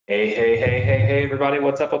Hey, everybody,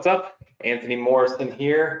 what's up, what's up? Anthony Morrison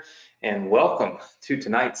here, and welcome to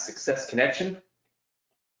tonight's Success Connection.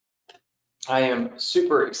 I am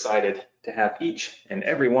super excited to have each and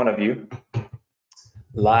every one of you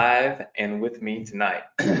live and with me tonight.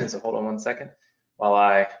 So hold on one second while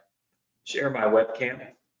I share my webcam,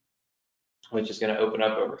 which is going to open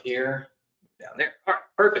up over here, down there. All right,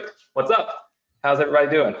 perfect. What's up? How's everybody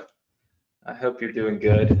doing? I hope you're doing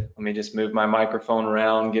good. Let me just move my microphone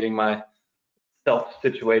around, getting myself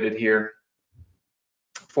situated here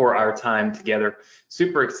for our time together.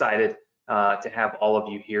 Super excited to have all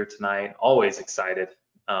of you here tonight. Always excited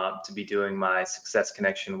to be doing my Success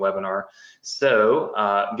Connection webinar. So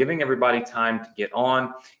giving everybody time to get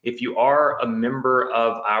on. If you are a member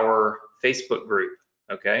of our Facebook group,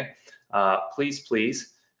 okay, please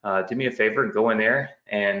do me a favor and go in there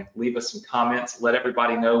and leave us some comments. Let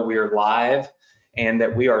everybody know we are live and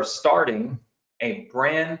that we are starting a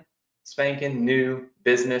brand spanking new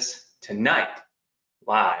business tonight,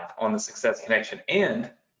 live on the Success Connection.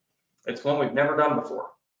 And it's one we've never done before.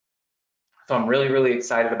 So I'm really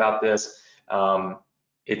excited about this.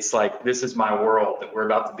 It's like, this is my world that we're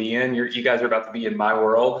about to be in. You guys are about to be in my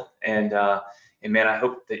world. And man, I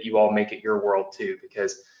hope that you all make it your world too,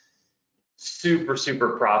 because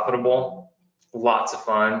super profitable, lots of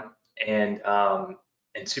fun, and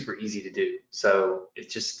super easy to do. So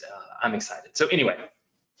it's just, I'm excited. So anyway,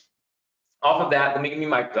 off of that, let me give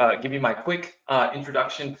you my quick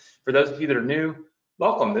introduction. For those of you that are new,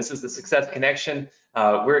 welcome. This is the Success Connection.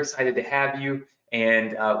 We're excited to have you,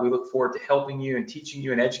 and we look forward to helping you and teaching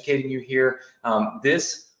you and educating you here.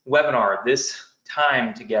 This webinar, this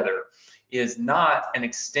time together, is not an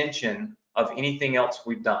extension of anything else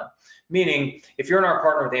we've done. Meaning, if you're in our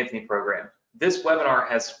Partner with Anthony program, this webinar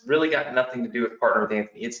has really got nothing to do with Partner with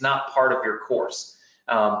Anthony. It's not part of your course.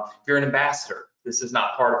 If you're an ambassador, this is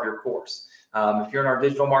not part of your course. If you're in our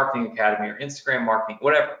Digital Marketing Academy or Instagram marketing,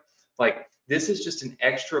 whatever, like, this is just an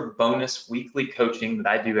extra bonus weekly coaching that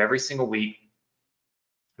I do every single week,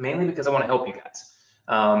 mainly because I want to help you guys.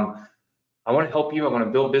 I want to help you. I want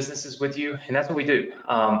to build businesses with you, and that's what we do.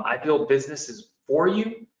 I build businesses for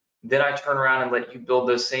you, then I turn around and let you build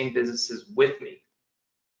those same businesses with me.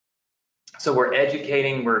 So we're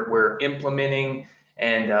educating, we're implementing,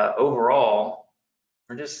 and overall,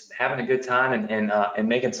 we're just having a good time and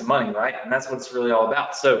making some money, right? And that's what it's really all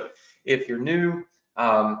about. So if you're new,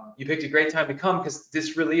 you picked a great time to come, because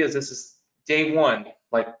this is day one,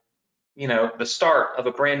 like, you know, the start of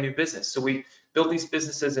a brand new business. So we build these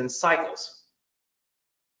businesses in cycles.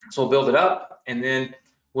 So we'll build it up, and then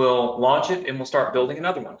we'll launch it, and we'll start building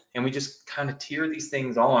another one. And we just kind of tier these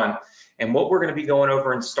things on. And what we're going to be going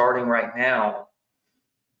over and starting right now,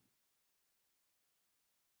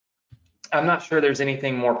 I'm not sure there's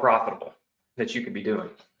anything more profitable that you could be doing.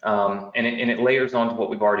 And it layers onto what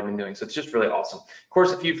we've already been doing. So it's just really awesome. Of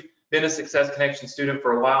course, if you've been a Success Connection student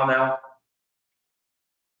for a while now,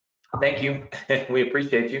 thank you. We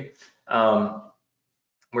appreciate you.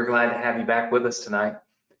 We're glad to have you back with us tonight.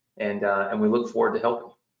 And we look forward to helping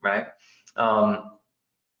you, right?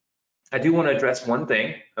 I do want to address one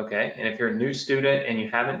thing, okay? And if you're a new student and you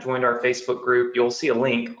haven't joined our Facebook group, you'll see a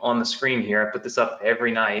link on the screen here. I put this up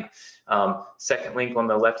every night. Second link on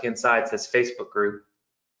the left-hand side says Facebook group.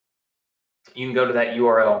 You can go to that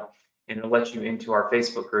URL and it'll let you into our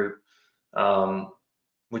Facebook group,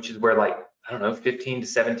 which is where, like, I don't know, 15 to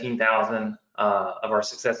 17,000 of our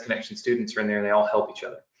Success Connection students are in there, and they all help each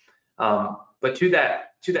other. But to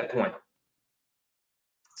that point,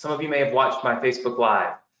 some of you may have watched my Facebook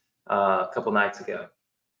Live a couple nights ago.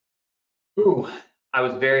 Ooh, I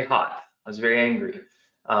was very hot. I was very angry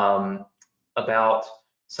about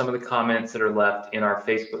some of the comments that are left in our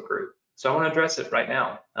Facebook group. So I want to address it right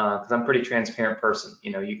now, because I'm a pretty transparent person.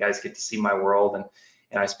 You know, you guys get to see my world, and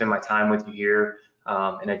I spend my time with you here,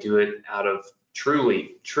 and I do it out of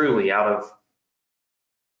truly out of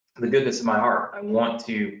the goodness of my heart. I want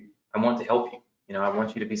to help you. You know, I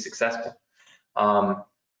want you to be successful.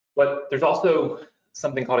 But there's also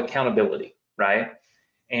something called accountability, right?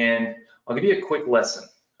 And I'll give you a quick lesson,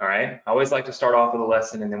 all right? I always like to start off with a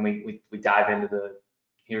lesson, and then we dive into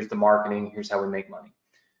here's the marketing, here's how we make money.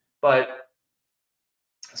 But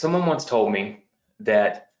someone once told me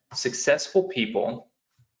that successful people,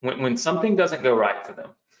 when something doesn't go right for them,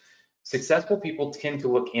 successful people tend to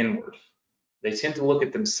look inward. They tend to look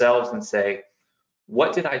at themselves and say,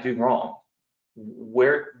 what did I do wrong?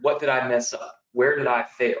 What did I mess up? Where did I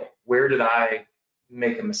fail? Where did I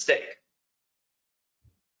make a mistake?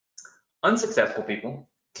 Unsuccessful people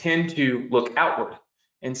tend to look outward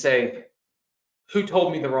and say, who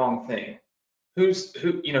told me the wrong thing? who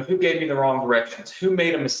gave me the wrong directions? Who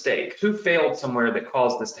made a mistake? Who failed somewhere that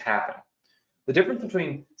caused this to happen? The difference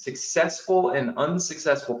between successful and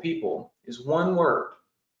unsuccessful people is one word: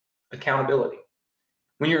 accountability.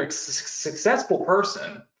 When you're a successful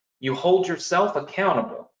person, you hold yourself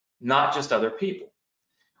accountable, not just other people.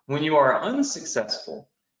 When you are unsuccessful,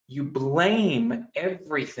 you blame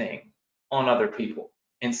everything on other people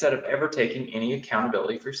instead of ever taking any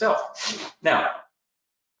accountability for yourself. Now,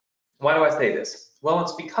 why do I say this? Well,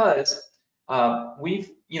 it's because we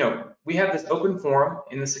have this open forum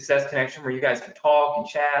in the Success Connection where you guys can talk and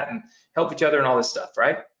chat and help each other and all this stuff,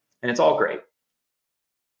 right? And it's all great.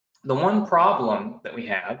 The one problem that we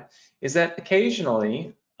have is that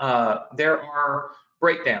occasionally there are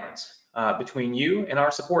breakdowns between you and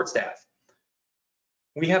our support staff.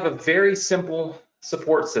 We have a very simple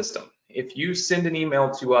support system. If you send an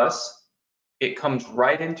email to us, it comes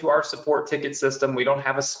right into our support ticket system. We don't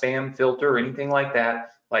have a spam filter or anything like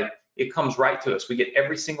that. Like, it comes right to us. We get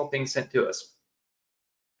every single thing sent to us.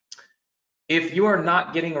 If you are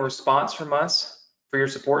not getting a response from us for your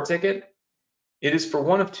support ticket, it is for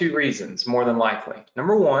one of two reasons, more than likely.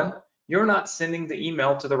 Number one, you're not sending the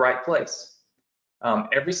email to the right place.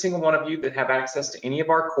 Every single one of you that have access to any of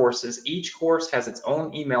our courses, each course has its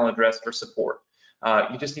own email address for support.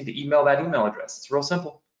 You just need to email that email address. It's real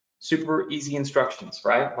simple, super easy instructions,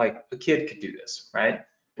 right? Like a kid could do this, right?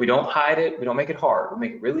 We don't hide it, we don't make it hard, we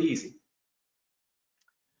make it really easy.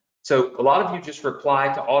 So a lot of you just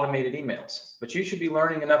reply to automated emails, but you should be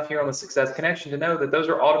learning enough here on the Success Connection to know that those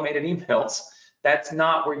are automated emails. That's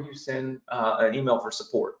not where you send an email for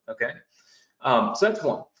support, okay? So that's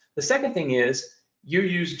one. The second thing is you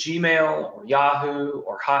use Gmail or Yahoo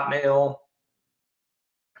or Hotmail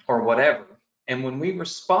or whatever, and when we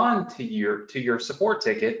respond to your support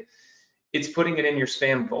ticket, it's putting it in your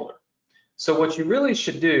spam folder. So what you really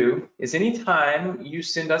should do is anytime you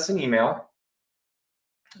send us an email,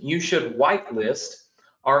 you should whitelist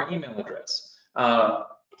our email address. That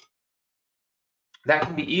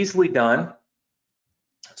can be easily done.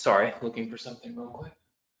 Sorry, looking for something real quick.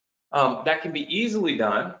 That can be easily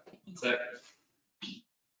done. Here we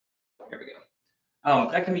go.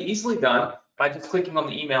 That can be easily done by just clicking on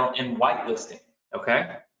the email and whitelisting,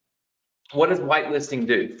 okay? What does whitelisting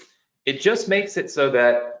do? It just makes it so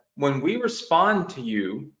that when we respond to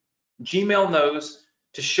you, Gmail knows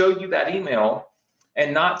to show you that email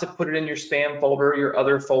and not to put it in your spam folder, your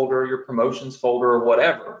other folder, your promotions folder, or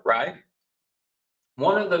whatever, right?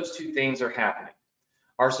 One of those two things are happening.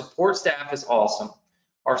 Our support staff is awesome.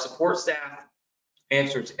 Our support staff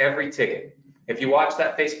answers every ticket. If you watch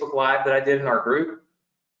that Facebook Live that I did in our group,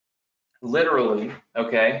 literally,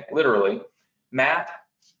 Matt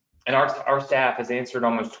and our staff has answered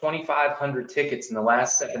almost 2,500 tickets in the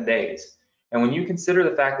last 7 days. And when you consider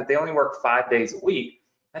the fact that they only work 5 days a week,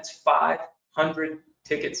 that's 500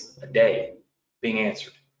 tickets a day being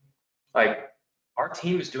answered. Like, our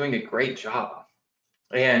team is doing a great job.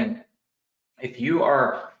 And if you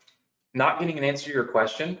are not getting an answer to your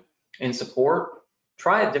question in support,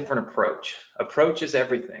 try a different approach. Approach is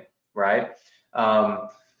everything, right?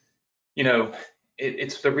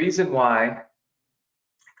 It's the reason why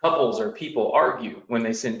couples or people argue when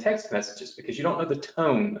they send text messages, because you don't know the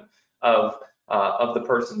tone of the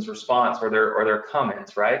person's response or their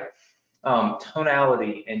comments, right?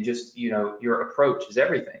 Tonality and just your approach is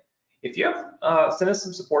everything. If you have sent us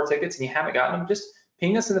some support tickets and you haven't gotten them, just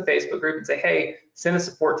ping us in the Facebook group and say, hey, send a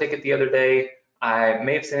support ticket the other day. I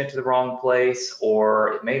may have sent it to the wrong place,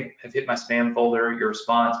 or it may have hit my spam folder, your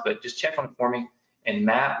response, but just check on it for me and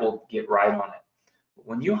Matt will get right on it.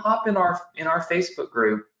 When you hop in our Facebook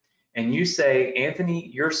group and you say, Anthony,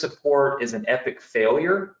 your support is an epic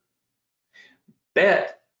failure,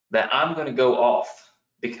 bet that I'm going to go off,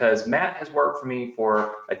 because Matt has worked for me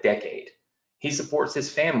for a decade. He supports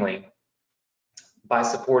his family by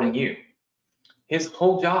supporting you. His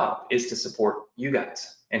whole job is to support you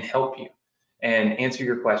guys and help you and answer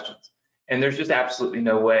your questions. And there's just absolutely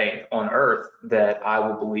no way on earth that I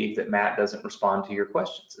will believe that Matt doesn't respond to your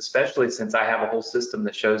questions, especially since I have a whole system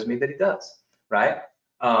that shows me that he does, right?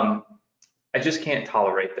 I just can't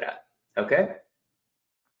tolerate that, okay?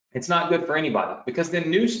 It's not good for anybody, because then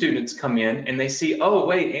new students come in and they see, oh,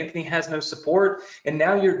 wait, Anthony has no support, and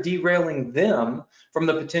now you're derailing them from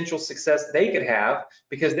the potential success they could have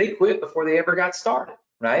because they quit before they ever got started,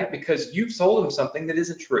 right? Because you've sold them something that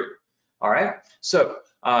isn't true, all right? So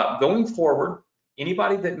going forward,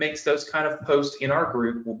 anybody that makes those kind of posts in our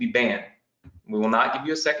group will be banned. We will not give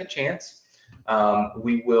you a second chance.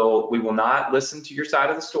 We will not listen to your side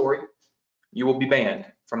of the story. You will be banned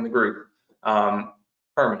from the group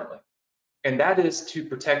permanently. And that is to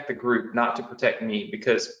protect the group, not to protect me,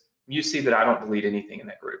 because you see that I don't delete anything in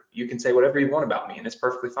that group. You can say whatever you want about me, and it's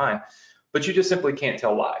perfectly fine. But you just simply can't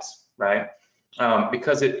tell lies, right?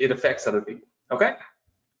 Because it affects other people, okay?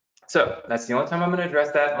 So that's the only time I'm going to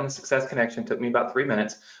address that on the Success Connection. It took me about 3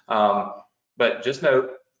 minutes. But just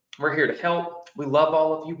note, we're here to help. We love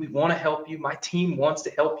all of you. We want to help you. My team wants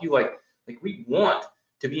to help you. Like we want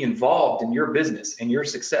to be involved in your business and your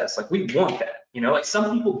success. Like we want that, you know, like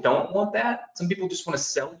some people don't want that. Some people just want to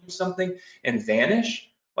sell you something and vanish.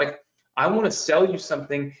 Like I want to sell you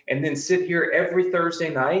something and then sit here every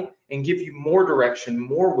Thursday night and give you more direction,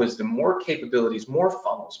 more wisdom, more capabilities, more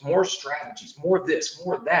funnels, more strategies, more of this,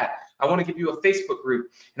 more of that. I want to give you a Facebook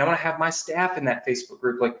group and I want to have my staff in that Facebook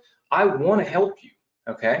group. Like I want to help you,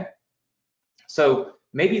 okay? So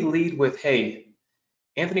maybe lead with, hey,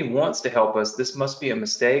 Anthony wants to help us. This must be a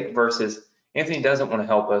mistake versus Anthony doesn't want to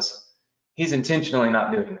help us. He's intentionally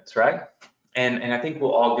not doing this, right? And I think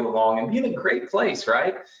we'll all get along and be in a great place,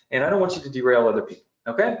 right? And I don't want you to derail other people,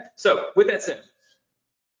 okay? So with that said,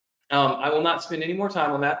 I will not spend any more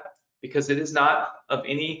time on that because it is not of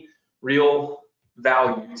any real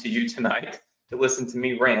value to you tonight to listen to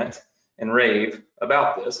me rant and rave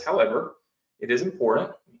about this. However, it is important.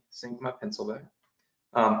 Let me sink my pencil back.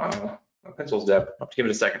 I don't know. My pencil's dead. I'll have to give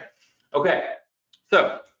it a second. Okay,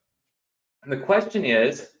 so the question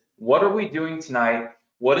is, what are we doing tonight?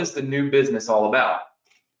 What is the new business all about?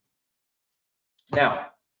 Now,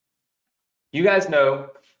 you guys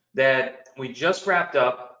know that we just wrapped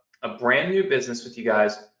up a brand new business with you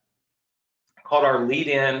guys called our Lead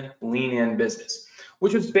In, Lean In business,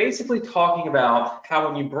 which was basically talking about how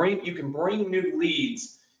when you can bring new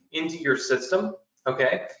leads into your system,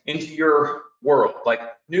 okay, into your world, like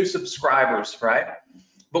new subscribers, right?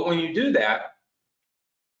 But when you do that,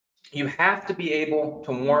 you have to be able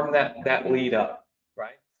to warm that lead up,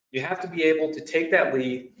 right? You have to be able to take that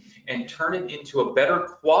lead and turn it into a better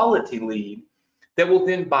quality lead that will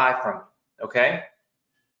then buy from you, okay?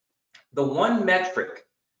 The one metric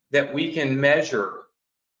that we can measure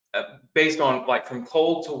based on like from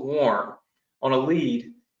cold to warm on a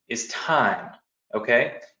lead is time,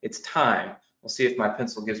 okay? It's time. We'll see if my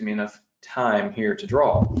pencil gives me enough time here to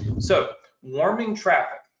draw. So warming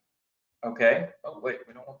traffic, okay? Oh wait,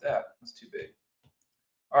 we don't want that, that's too big.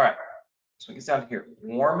 All right, so it gets down to here,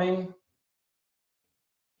 warming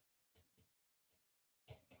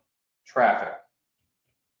traffic,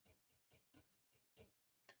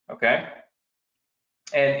 okay?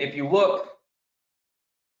 And if you look,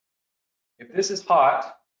 if this is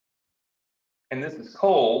hot and this is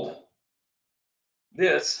cold,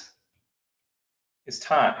 this is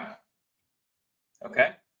time,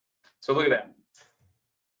 okay? So look at that.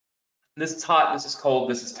 This is hot, this is cold,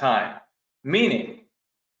 this is time. Meaning,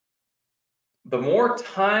 the more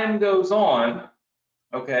time goes on,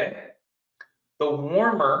 okay, the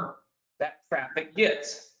warmer that traffic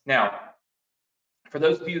gets. Now, for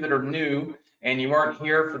those of you that are new and you weren't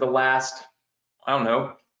here for the last, I don't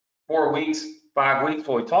know, 4 weeks, 5 weeks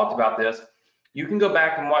while we talked about this, you can go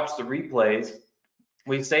back and watch the replays.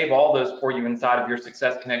 We save all those for you inside of your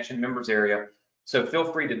Success Connection members area. So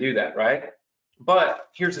feel free to do that, right? But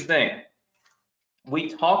here's the thing. We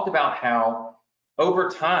talked about how over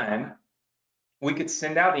time, we could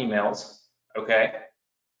send out emails, okay?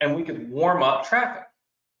 And we could warm up traffic.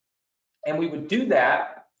 And we would do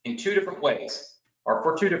that in 2 different ways, or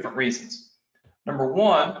for 2 different reasons. Number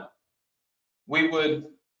one, we would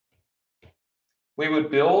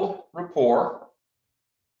build rapport.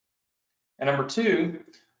 And number 2,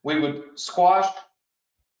 we would squash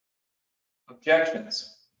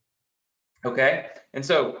objections, okay? And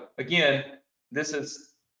so again, this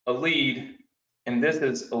is a lead and this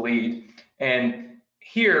is a lead. And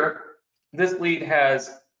here, this lead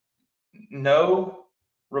has no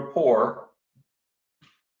rapport,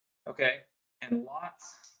 okay, and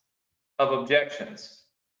lots of objections,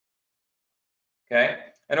 okay?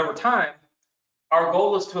 And over time, our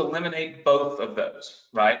goal is to eliminate both of those,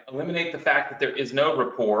 right? Eliminate the fact that there is no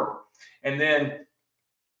rapport, and then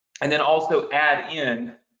also add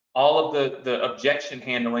in all of the objection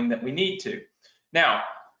handling that we need to. Now,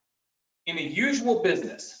 in a usual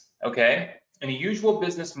business, okay, in a usual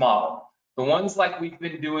business model, the ones like we've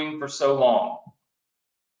been doing for so long,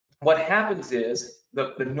 what happens is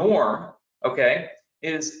the norm, okay,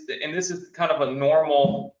 is, and this is kind of a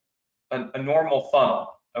normal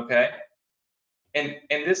funnel, okay? And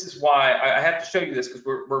this is why I have to show you this, because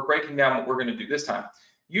we're breaking down what we're going to do this time.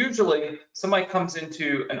 Usually, somebody comes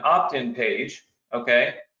into an opt-in page,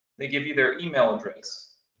 okay? They give you their email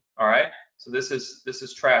address, all right? So this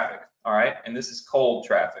is traffic, all right? And this is cold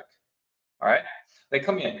traffic, all right? They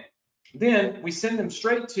come in. Then we send them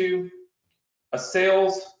straight to a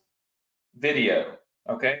sales video,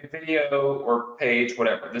 okay? Video or page,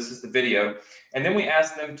 whatever. This is the video. And then we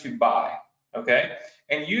ask them to buy, okay?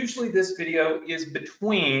 And usually this video is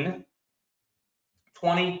between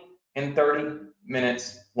 20 and 30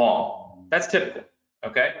 minutes long. That's typical,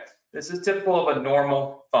 okay? This is typical of a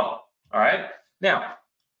normal funnel, all right? Now,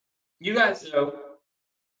 you guys know,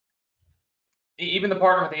 even the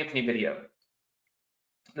Partner with Anthony video,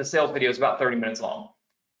 the sales video is about 30 minutes long.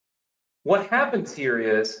 What happens here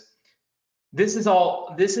is, this is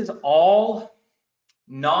all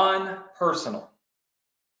non-personal,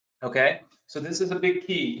 okay? So this is a big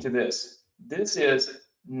key to this. This is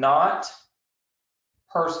not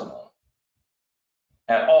personal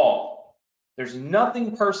at all. There's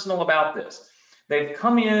nothing personal about this. They've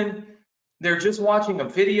come in, they're just watching a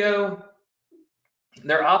video,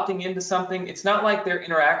 they're opting into something. It's not like they're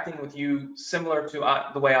interacting with you similar to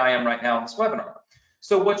the way I am right now in this webinar.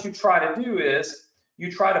 So what you try to do is,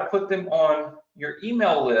 you try to put them on your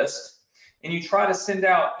email list, and you try to send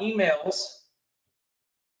out emails,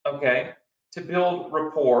 okay, to build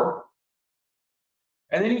rapport.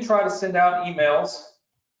 And then you try to send out emails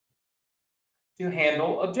to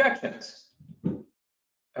handle objections,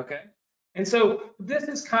 okay? And so this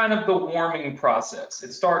is kind of the warming process.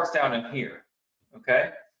 It starts down in here,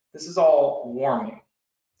 okay? This is all warming.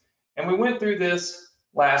 And we went through this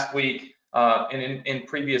last week and in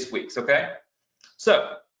previous weeks, okay?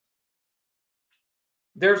 So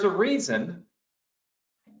there's a reason,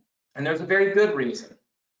 and there's a very good reason,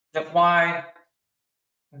 that why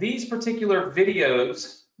these particular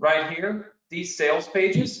videos right here, these sales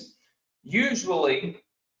pages, usually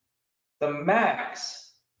the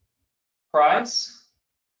max price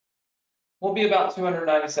will be about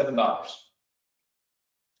 $297.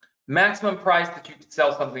 Maximum price that you could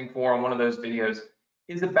sell something for on one of those videos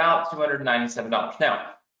is about $297.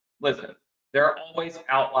 Now, listen, there are always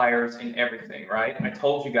outliers in everything, right? I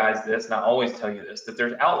told you guys this, and I always tell you this, that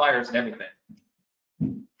there's outliers in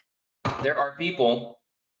everything. There are people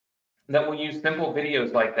that will use simple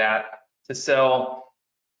videos like that to sell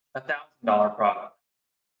a $1,000 product,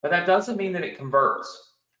 but that doesn't mean that it converts.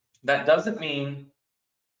 That doesn't mean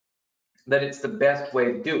that it's the best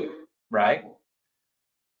way to do it, right?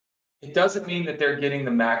 It doesn't mean that they're getting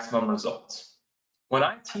the maximum results. When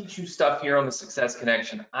I teach you stuff here on the Success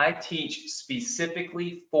Connection, I teach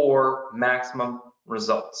specifically for maximum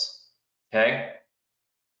results, okay?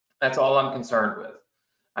 That's all I'm concerned with.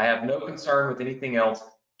 I have no concern with anything else,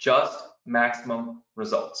 just maximum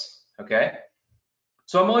results, okay?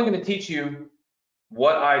 So I'm only going to teach you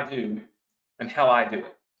what I do and how I do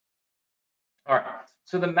it. All right,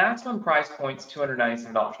 so the maximum price point is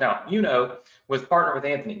 $297. Now, you know, with Partner with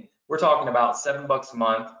Anthony, we're talking about $7 a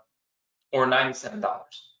month or $97,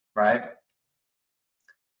 right?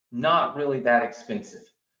 Not really that expensive,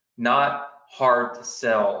 not hard to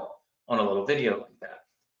sell on a little video like that.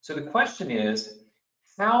 So the question is,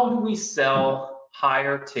 how do we sell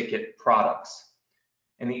higher ticket products?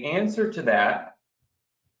 And the answer to that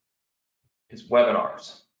is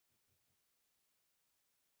webinars.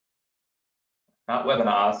 Not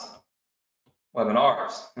webinars,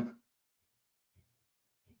 webinars.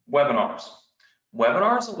 Webinars.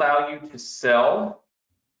 Webinars allow you to sell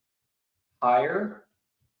higher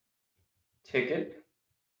ticket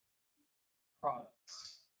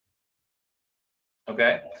products.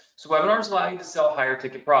 Okay, so webinars allow you to sell higher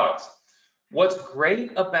ticket products. What's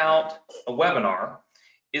great about a webinar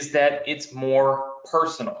is that it's more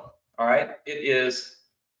personal, all right? It is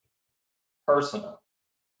personal,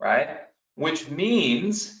 right? Which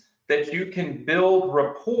means that you can build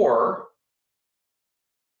rapport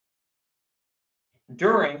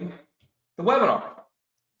during the webinar.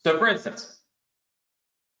 So for instance,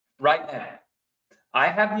 right now, I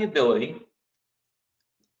have the ability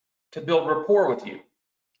to build rapport with you.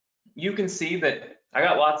 You can see that I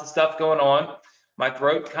got lots of stuff going on. My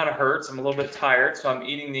throat kind of hurts. I'm a little bit tired, so I'm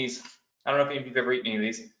eating these. I don't know if any of you've ever eaten any of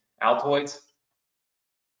these Altoids.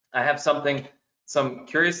 I have some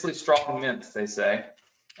curiously strong mints, they say.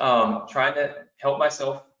 Trying to help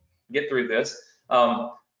myself get through this.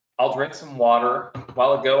 I'll drink some water. A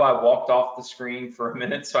while ago, I walked off the screen for a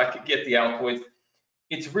minute so I could get the Altoids.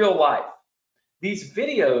 It's real life. These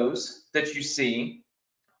videos that you see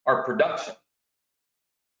are production.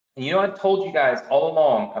 And you know, I've told you guys all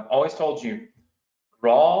along, I've always told you,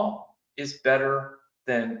 raw is better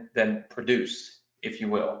than produced, if you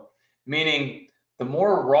will. Meaning, the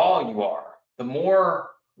more raw you are, the more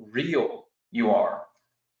real you are.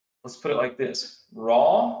 Let's put it like this: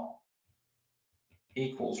 raw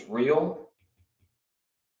equals real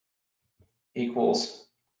equals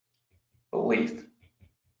belief.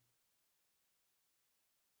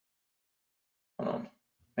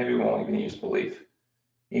 Maybe we won't even use belief.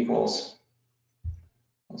 Equals,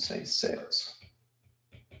 let's say, sales.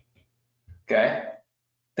 Okay?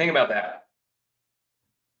 Think about that.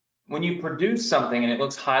 When you produce something and it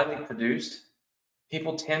looks highly produced,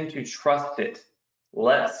 people tend to trust it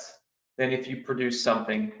less than if you produce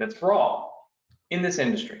something that's raw in this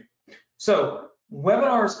industry. So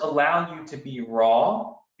webinars allow you to be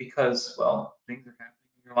raw because, well, things are happening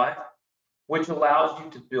in your life, which allows you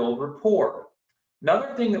to build rapport.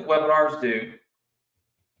 Another thing that webinars do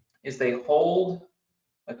is they hold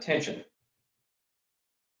attention.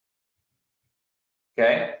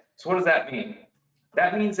 Okay, so what does that mean?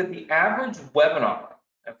 That means that the average webinar,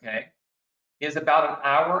 okay, is about an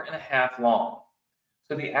hour and a half long.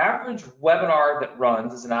 So the average webinar that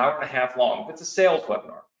runs is an hour and a half long. If it's a sales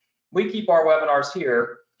webinar, we keep our webinars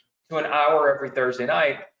here to an hour every Thursday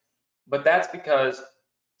night, but that's because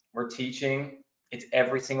we're teaching. It's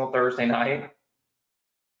every single Thursday night.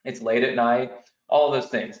 It's late at night, all of those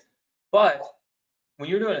things. But when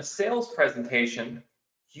you're doing a sales presentation,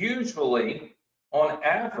 usually on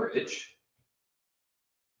average,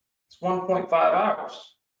 it's 1.5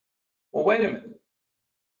 hours. Well, wait a minute.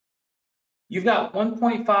 You've got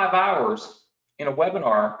 1.5 hours in a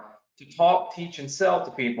webinar to talk, teach, and sell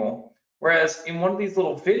to people, whereas in one of these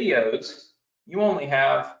little videos, you only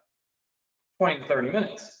have 20 to 30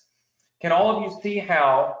 minutes. Can all of you see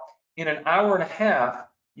how in an hour and a half,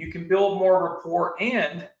 you can build more rapport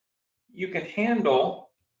and you can handle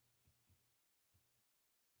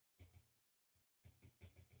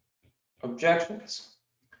objections?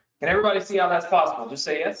 Can everybody see how that's possible? Just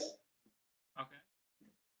say yes. Okay.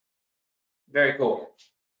 Very cool.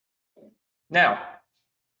 Now,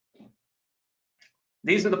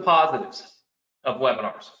 these are the positives of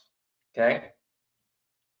webinars, okay?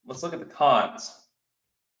 Let's look at the cons.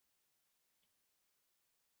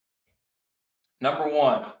 Number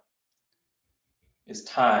one is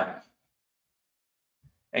time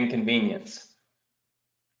and convenience.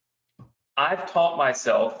 I've taught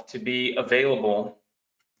myself to be available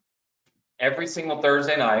every single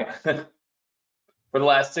Thursday night for the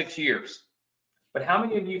last 6 years. But how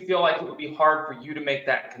many of you feel like it would be hard for you to make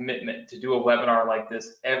that commitment to do a webinar like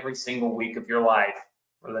this every single week of your life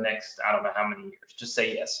for the next, I don't know how many years? Just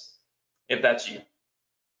say yes, if that's you.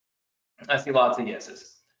 I see lots of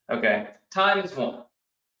yeses. Okay, time is one.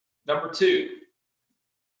 Number two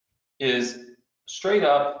is straight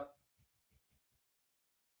up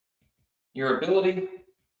your ability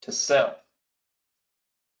to sell.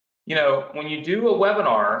 You know, when you do a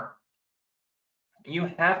webinar,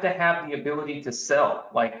 you have to have the ability to sell.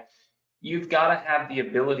 Like, you've got to have the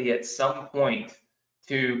ability at some point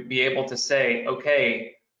to be able to say,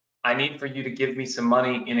 okay, I need for you to give me some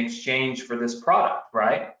money in exchange for this product,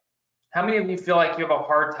 right? How many of you feel like you have a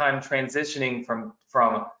hard time transitioning from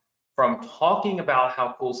talking about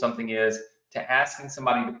how cool something is to asking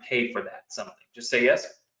somebody to pay for that something? Just say yes.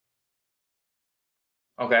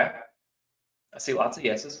 Okay, I see lots of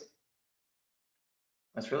yeses.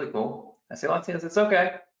 That's really cool. I see lots of yeses. It's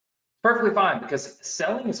okay. Perfectly fine, because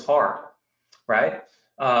selling is hard, right?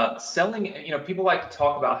 Selling, you know, people like to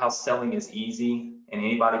talk about how selling is easy and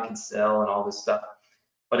anybody can sell and all this stuff,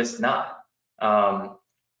 but it's not.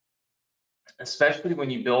 Especially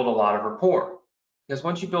when you build a lot of rapport. Because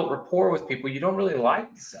once you build rapport with people, you don't really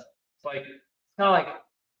like to sell. It's not like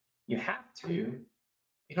you have to,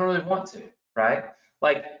 you don't really want to, right?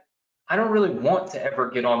 Like, I don't really want to ever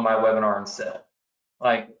get on my webinar and sell.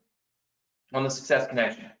 Like, on the Success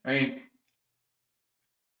Connection. I mean,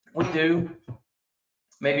 we do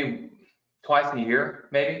maybe twice a year,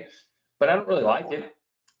 maybe, but I don't really like it.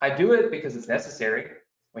 I do it because it's necessary.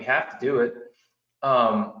 We have to do it.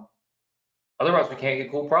 Otherwise, we can't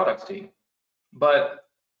get cool products to you. But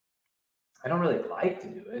I don't really like to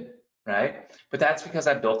do it, right? But that's because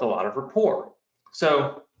I built a lot of rapport.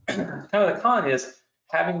 So kind of the con is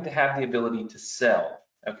having to have the ability to sell,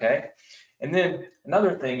 okay? And then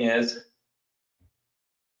another thing is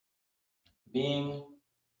being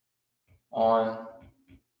on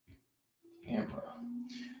camera.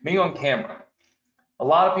 Being on camera. A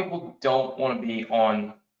lot of people don't want to be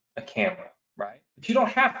on a camera, right? But you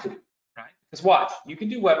don't have to, right? Because watch, you can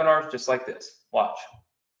do webinars just like this. Watch.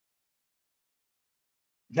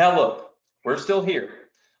 Now look, we're still here.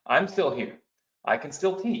 I'm still here. I can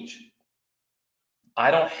still teach.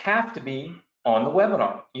 I don't have to be on the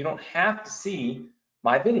webinar. You don't have to see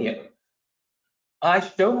my video. I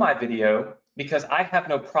show my video because I have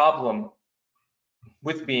no problem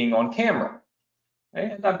with being on camera.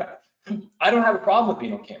 And I don't have a problem with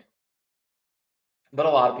being on camera, but a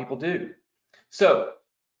lot of people do. So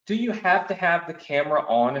do you have to have the camera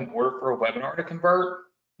on in order for a webinar to convert?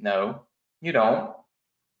 No, you don't.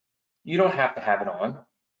 You don't have to have it on.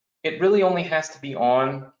 It really only has to be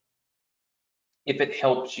on if it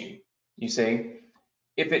helps you, you see.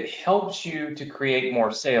 If it helps you to create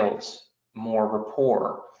more sales, more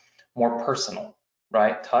rapport, more personal,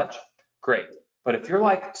 right? Touch, great. But if you're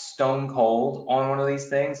like stone cold on one of these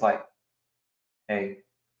things, like, hey,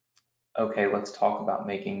 okay, let's talk about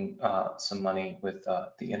making some money with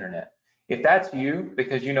the internet. If that's you,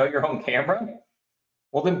 because you know you're on camera,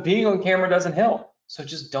 well, then being on camera doesn't help. So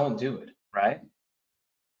just don't do it, right?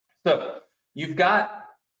 So you've got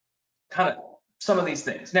kind of some of these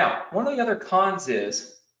things. Now, one of the other cons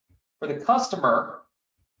is for the customer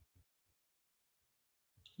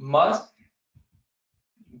must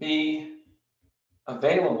be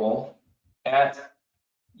available at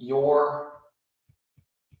your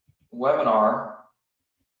webinar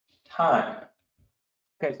time.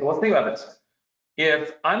 Okay, so let's think about this.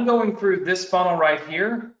 If I'm going through this funnel right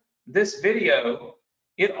here, this video,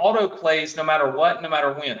 it auto plays no matter what, no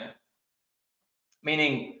matter when.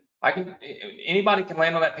 Meaning anybody can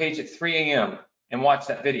land on that page at 3 a.m. and watch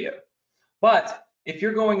that video. But if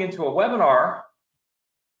you're going into a webinar,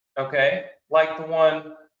 okay, like the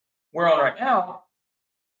one we're on right now,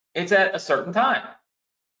 it's at a certain time.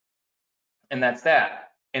 And that's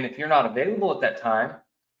that. And if you're not available at that time,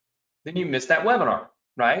 then you miss that webinar,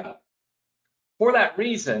 right? For that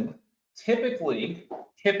reason, typically,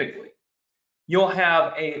 you'll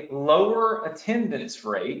have a lower attendance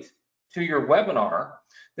rate to your webinar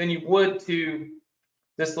than you would to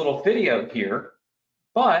this little video here,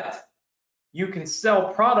 but you can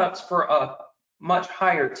sell products for a much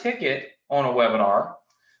higher ticket on a webinar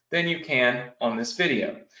than you can on this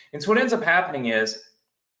video. And so what ends up happening is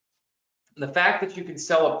the fact that you can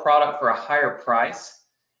sell a product for a higher price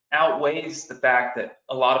outweighs the fact that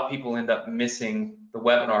a lot of people end up missing the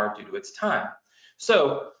webinar due to its time.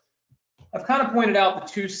 So I've kind of pointed out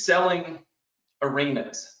the two selling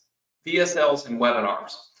arenas, VSLs and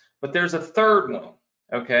webinars, but there's a third one,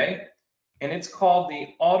 okay? And it's called the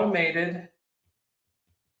automated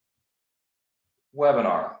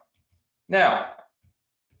webinar. Now,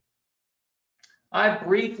 I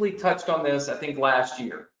briefly touched on this, I think last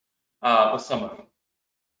year with some of you,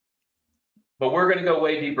 but we're gonna go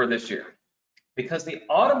way deeper this year because the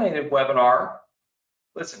automated webinar,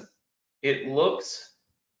 listen, it looks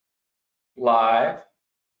live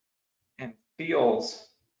and feels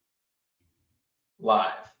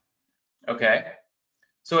live, okay?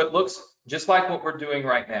 So it looks just like what we're doing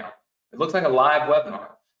right now. It looks like a live webinar.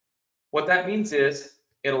 What that means is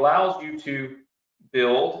it allows you to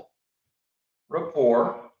build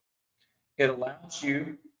rapport. It allows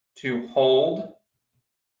you to hold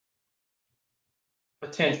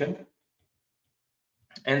attention.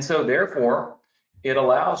 And so therefore, it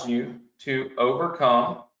allows you to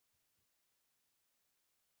overcome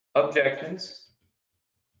objections.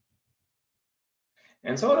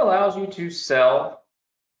 And so it allows you to sell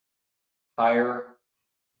higher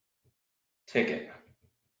ticket.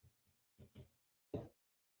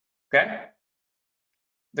 Okay?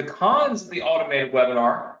 The cons of the automated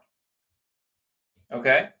webinar,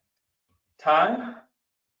 okay? Time?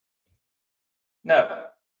 No.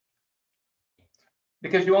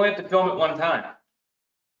 Because you only have to film it one time.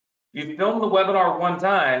 You film the webinar one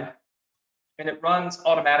time and it runs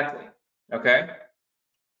automatically, okay?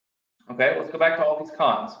 Okay, let's go back to all these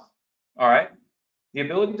cons. All right, the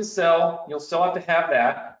ability to sell, you'll still have to have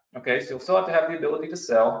that, okay? So you'll still have to have the ability to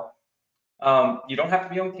sell. You don't have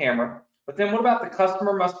to be on camera, but then what about the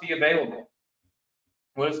customer must be available?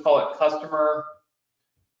 We'll just call it customer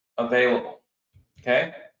available,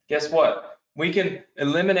 okay? Guess what? We can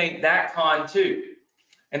eliminate that con too.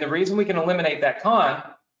 And the reason we can eliminate that con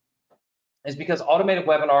is because automated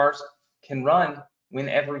webinars can run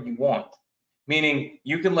whenever you want, meaning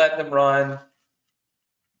you can let them run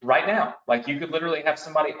right now. Like you could literally have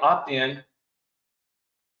somebody opt in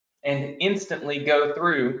and instantly go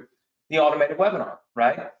through the automated webinar,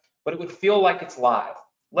 right? But it would feel like it's live.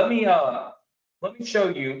 Let me show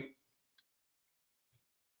you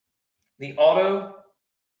the auto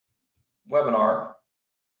webinar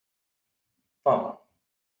funnel.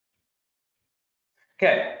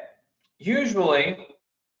 Okay, usually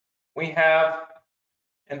we have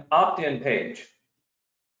an opt-in page,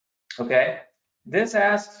 okay? This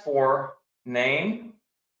asks for name,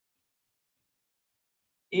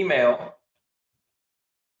 email,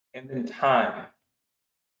 and then time.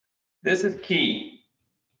 This is key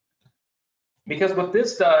because what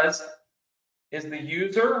this does is the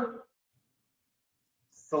user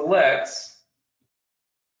selects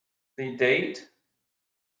the date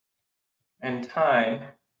and time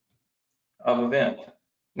of event.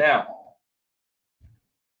 Now,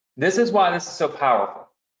 this is why this is so powerful.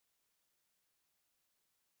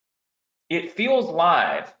 It feels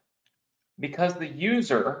live because the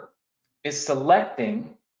user is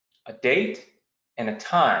selecting a date and a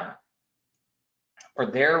time for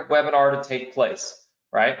their webinar to take place,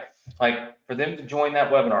 right? Like for them to join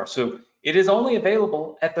that webinar. So it is only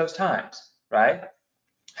available at those times, right?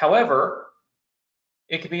 However,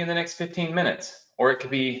 it could be in the next 15 minutes, or it could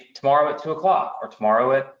be tomorrow at 2 o'clock, or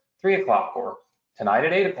tomorrow at 3 o'clock, or tonight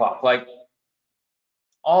at 8 o'clock. Like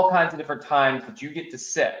all kinds of different times that you get to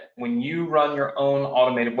set when you run your own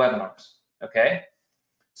automated webinars, okay?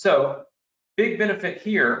 So big benefit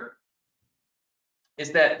here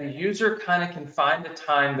is that the user kind of can find a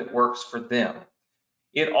time that works for them.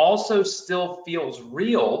 It also still feels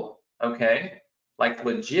real, okay? Like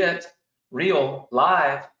legit, real,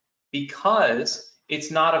 live, because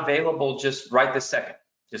it's not available just right this second.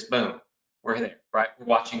 Just boom, we're there, right? We're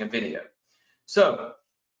watching a video. So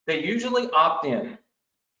they usually opt in.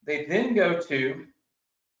 They then go to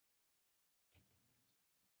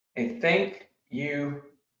a thank you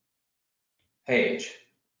page.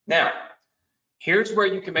 Now, here's where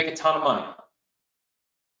you can make a ton of money.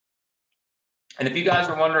 And if you guys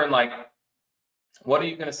are wondering, like, what are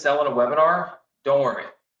you going to sell in a webinar? Don't worry.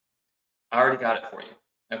 I already got it for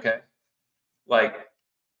you, okay? Like,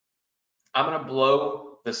 I'm going to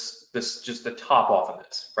blow this just the top off of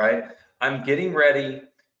this, right? I'm getting ready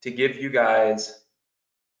to give you guys,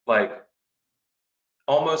 like,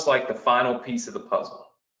 almost like the final piece of the puzzle,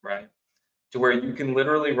 right? To where you can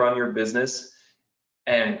literally run your business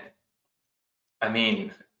and, I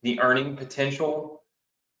mean, the earning potential,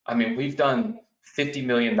 I mean, we've done $50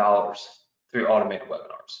 million through automated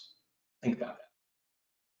webinars. Think about that.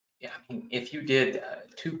 Yeah, I mean, if you did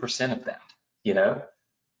 2% of that, you know,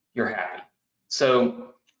 you're happy.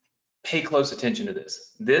 So pay close attention to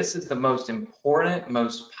this. This is the most important,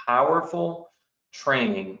 most powerful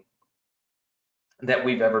training that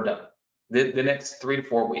we've ever done, the next 3 to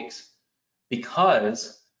 4 weeks,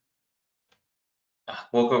 because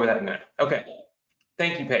we'll go over that in a minute. Okay,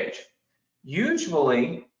 thank you page.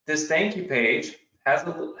 Usually this thank you page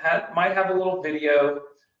might have a little video,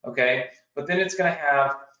 okay, but then it's gonna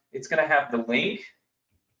have the link.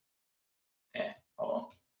 Hold on.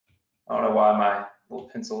 I don't know why my little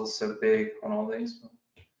pencil is so big on all these.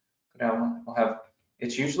 Go down.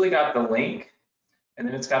 It's usually got the link, and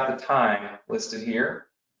then it's got the time listed here,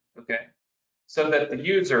 okay, so that the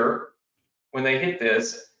user, when they hit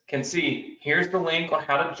this, can see here's the link on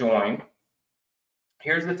how to join,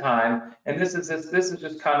 here's the time, and this is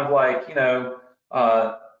just kind of like, you know,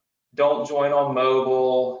 don't join on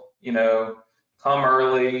mobile, you know, come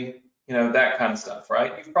early, you know, that kind of stuff,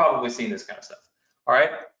 right? You've probably seen this kind of stuff. All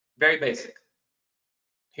right, very basic.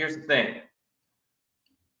 Here's the thing.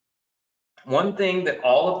 One thing that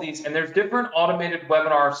all of these, and there's different automated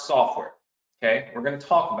webinar software, okay? We're going to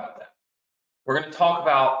talk about that. We're going to talk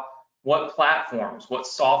about what platforms, what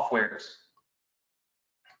softwares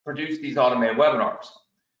produce these automated webinars.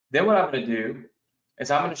 Then what I'm going to do is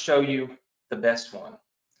I'm going to show you the best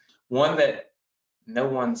one that no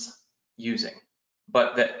one's using,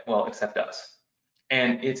 but that, well, except us.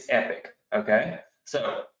 And it's epic, okay?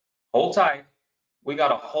 So hold tight. We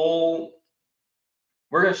got a whole,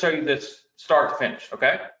 we're going to show you this start to finish,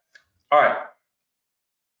 okay? All right.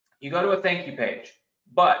 You go to a thank you page,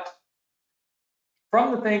 but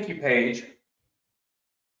from the thank you page,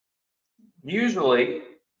 usually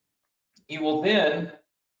you will then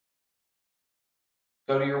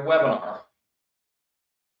go to your webinar,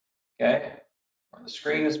 okay? Where the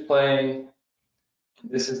screen is playing,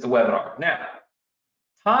 this is the webinar. Now,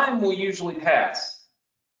 time will usually pass,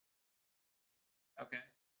 okay?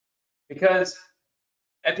 Because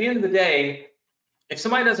at the end of the day, if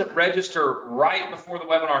somebody doesn't register right before the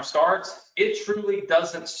webinar starts, it truly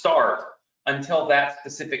doesn't start until that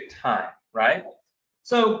specific time, right?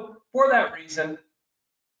 So for that reason,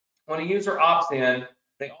 when a user opts in,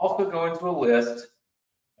 they also go into a list,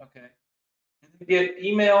 okay, and they get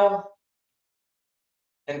email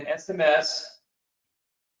and SMS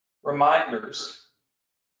reminders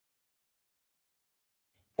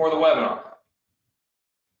for the webinar,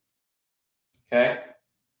 okay?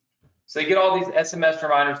 So they get all these SMS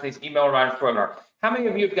reminders, these email reminders for webinar. How many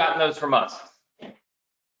of you have gotten those from us?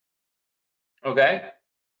 Okay,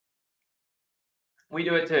 we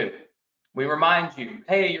do it too. We remind you,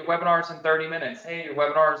 hey, your webinar's in 30 minutes. Hey, your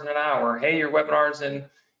webinar's in an hour. Hey, your webinar's in,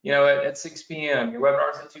 you know, at 6 p.m. Your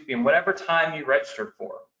webinar's at 2 p.m. Whatever time you registered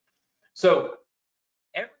for. So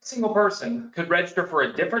every single person could register for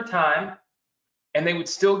a different time, and they would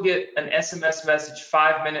still get an SMS message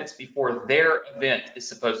 5 minutes before their event is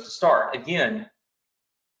supposed to start. Again,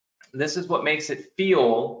 this is what makes it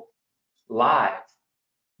feel live.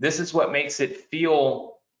 This is what makes it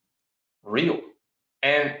feel real.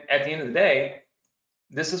 And at the end of the day,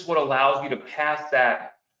 this is what allows you to pass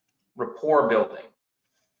that rapport building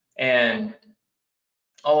and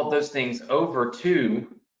all of those things over to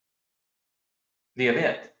the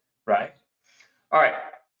event, right? All right,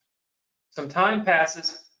 some time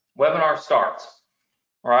passes, webinar starts,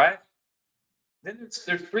 all right? Then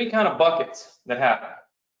there's three kind of buckets that happen.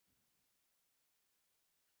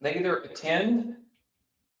 They either attend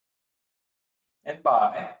and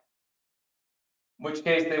buy, in which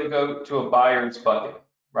case they would go to a buyer's bucket,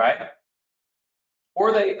 right?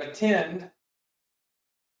 Or they attend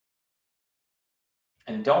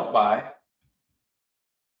and don't buy,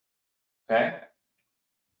 okay?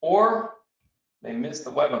 Or they miss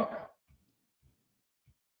the webinar.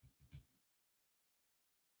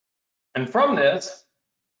 And from this,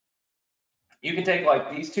 you can take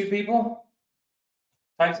like these two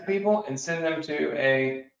types of people, and send them to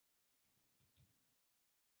a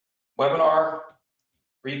webinar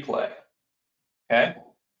replay, okay?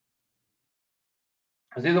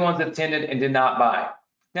 These are the ones that attended and did not buy.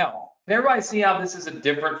 Now, can everybody see how this is a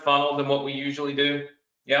different funnel than what we usually do?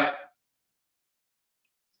 Yeah?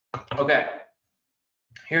 Okay,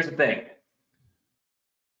 here's the thing.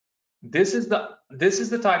 This is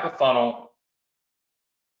the type of funnel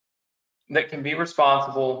that can be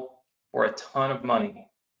responsible for a ton of money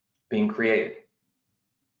being created.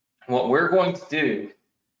 What we're going to do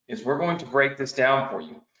is we're going to break this down for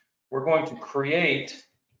you. We're going to create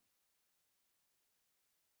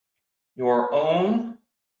your own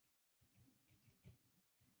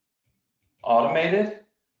automated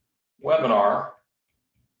webinar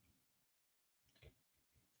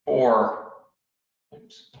for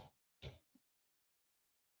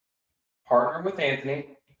Partner with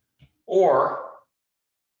Anthony or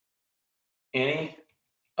any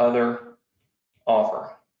other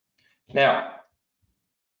offer. Now,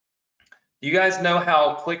 you guys know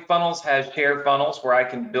how ClickFunnels has shared funnels where I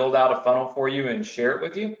can build out a funnel for you and share it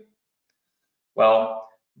with you? Well,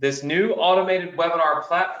 this new automated webinar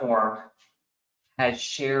platform has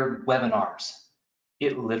shared webinars.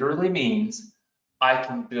 It literally means I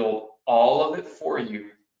can build all of it for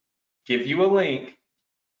you, give you a link,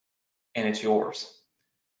 and it's yours.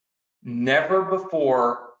 Never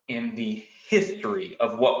before in the history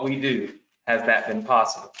of what we do has that been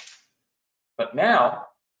possible. But now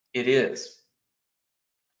it is,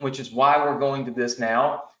 which is why we're going to this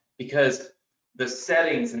now, because the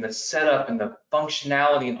settings and the setup and the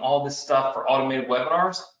functionality and all this stuff for automated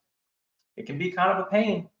webinars, it can be kind of a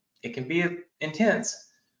pain. It can be intense.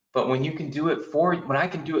 But when you can do it when I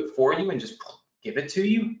can do it for you and just give it to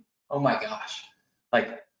you, oh my gosh,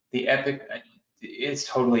 like the epic, it's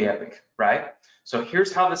totally epic, right? So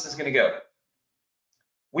here's how this is going to go.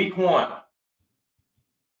 Week 1,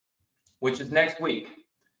 which is next week,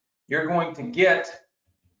 you're going to get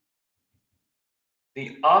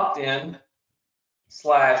the opt-in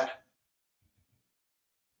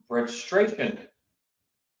 / registration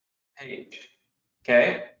page,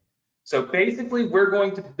 okay? So basically, we're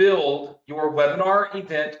going to build your webinar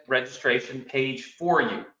event registration page for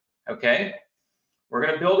you, okay? We're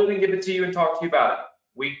going to build it and give it to you and talk to you about it.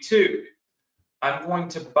 Week 2, I'm going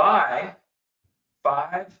to buy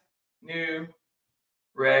 5 new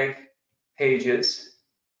reg pages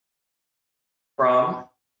from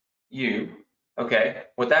you, okay?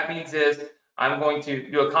 What that means is I'm going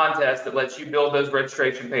to do a contest that lets you build those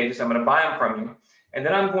registration pages. I'm going to buy them from you, and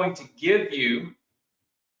then I'm going to give you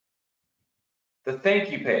the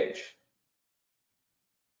thank you page.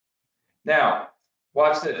 Now,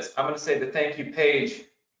 watch this. I'm going to say the thank you page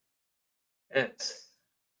is.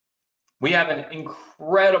 We have an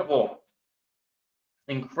incredible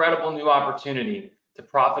new opportunity to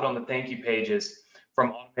profit on the thank you pages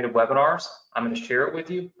from automated webinars. I'm going to share it with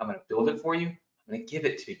you. I'm going to build it for you. I'm going to give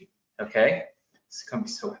it to you. Okay? It's going to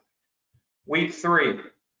be so epic. Week 3,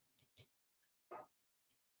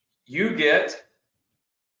 you get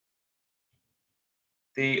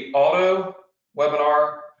the auto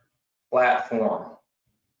webinar platform.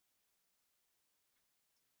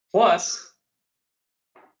 Plus,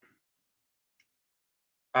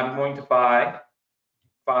 I'm going to buy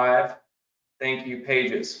 5 thank you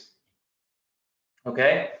pages.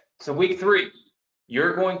 Okay, so week 3,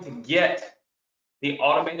 you're going to get the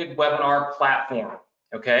automated webinar platform.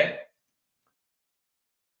 Okay,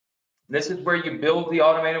 this is where you build the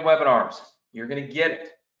automated webinars. You're going to get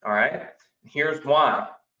it. All right, Here's why.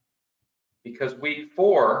 Because week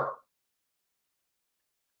 4,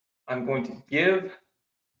 I'm going to give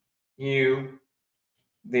you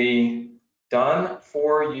the Done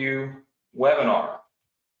For You webinar,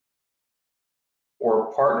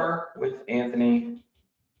 or Partner with Anthony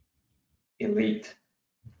Elite.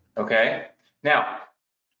 Okay? Now,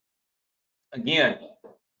 again,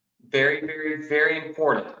 very, very, very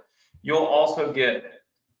important. You'll also get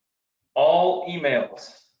all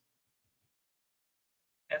emails,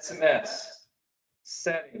 SMS,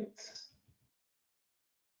 settings,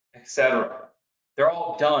 etc. They're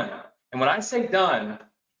all done. And when I say done,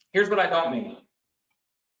 here's what I don't mean.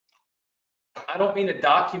 I don't mean a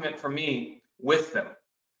document for me with them.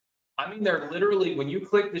 I mean, they're literally, when you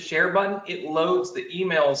click the share button, it loads the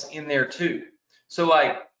emails in there too. So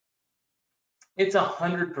like, it's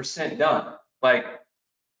 100% done. Like,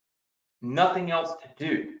 nothing else to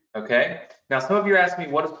do, okay? Now, some of you are asking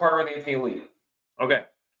me, what is Partner with Anthony Elite? Okay.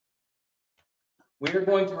 We are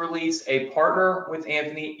going to release a Partner with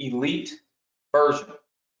Anthony Elite version.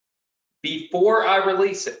 Before I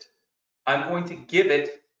release it, I'm going to give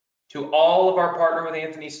it to all of our Partner with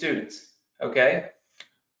Anthony students, okay?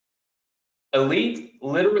 Elite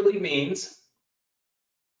literally means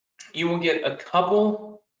you will get a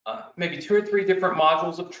couple, maybe 2 or 3 different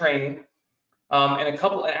modules of training, and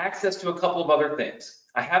access to a couple of other things.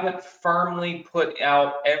 I haven't firmly put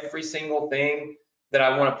out every single thing that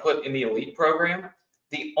I want to put in the Elite program.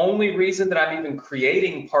 The only reason that I'm even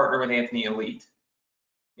creating Partner with Anthony Elite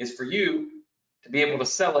is for you to be able to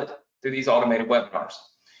sell it through these automated webinars,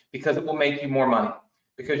 because it will make you more money.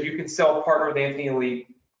 Because you can sell Partner with Anthony Elite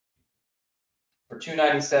for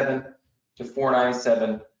 $297 to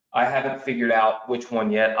 $497. I haven't figured out which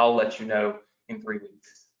one yet. I'll let you know in 3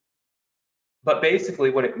 weeks. But basically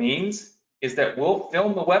what it means is that we'll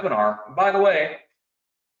film the webinar. By the way,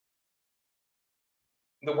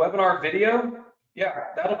 the webinar video, yeah,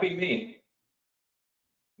 that'll be me.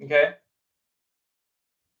 Okay?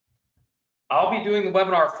 I'll be doing the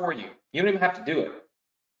webinar for you. You don't even have to do it.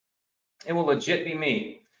 It will legit be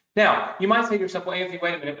me. Now, you might say to yourself, well, Anthony,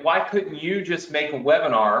 wait a minute, why couldn't you just make a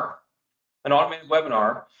webinar, an automated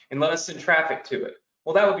webinar, and let us send traffic to it?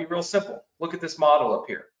 Well, that would be real simple. Look at this model up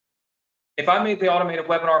here. If I made the automated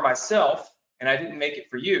webinar myself, and I didn't make it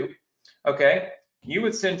for you, okay, you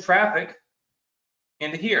would send traffic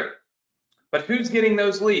into here. But who's getting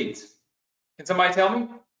those leads? Can somebody tell me?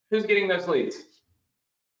 Who's getting those leads?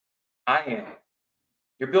 I am.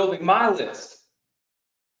 You're building my list.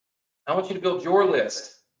 I want you to build your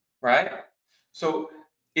list, right? So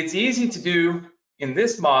it's easy to do in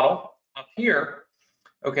this model up here,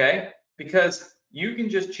 okay, because you can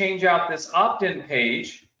just change out this opt-in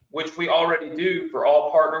page, which we already do for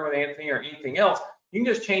all Partner with Anthony or anything else. You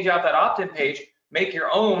can just change out that opt-in page, make your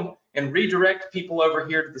own, and redirect people over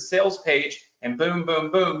here to the sales page, and boom,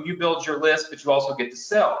 boom, boom, you build your list, but you also get to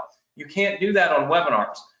sell. You can't do that on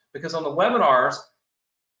webinars, because on the webinars,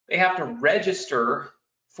 they have to register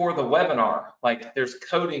for the webinar. Like, there's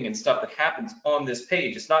coding and stuff that happens on this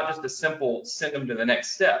page. It's not just a simple send them to the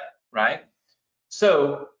next step, right?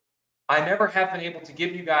 So I never have been able to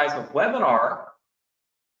give you guys a webinar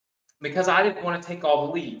because I didn't want to take all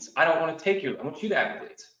the leads. I don't want to take you. I want you to have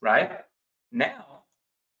leads, right? Now,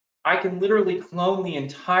 I can literally clone the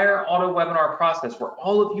entire auto webinar process where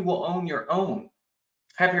all of you will own your own.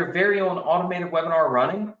 Have your very own automated webinar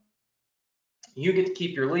running. You get to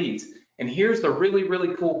keep your leads. And here's the really,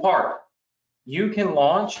 really cool part. You can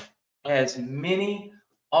launch as many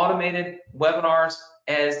automated webinars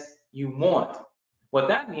as you want. What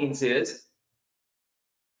that means is,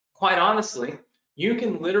 quite honestly, you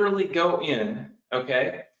can literally go in,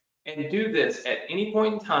 okay, and do this at any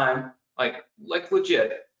point in time, like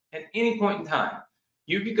legit, at any point in time.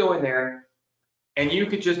 You could go in there and you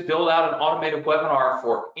could just build out an automated webinar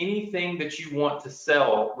for anything that you want to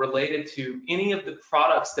sell related to any of the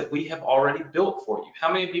products that we have already built for you.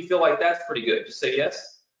 How many of you feel like that's pretty good? Just say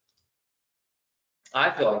yes.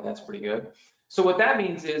 I feel like that's pretty good. So what that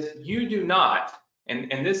means is you do not,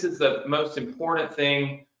 and this is the most important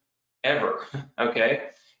thing ever, okay,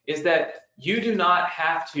 is that you do not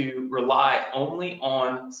have to rely only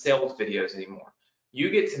on sales videos anymore. You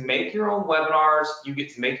get to make your own webinars, you get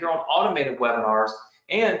to make your own automated webinars,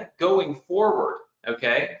 and going forward,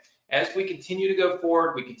 okay, as we continue to go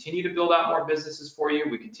forward, we continue to build out more businesses for you,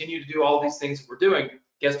 we continue to do all these things that we're doing,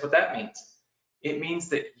 guess what that means? It means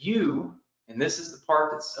that you, and this is the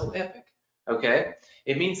part that's so epic, okay,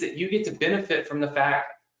 it means that you get to benefit from the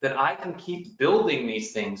fact that I can keep building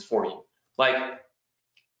these things for you. Like,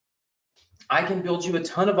 I can build you a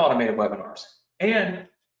ton of automated webinars. And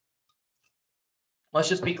let's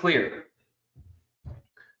just be clear.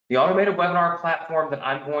 The automated webinar platform that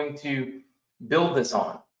I'm going to build this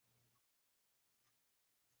on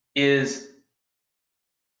is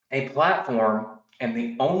a platform, and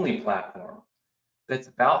the only platform, that's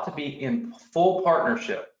about to be in full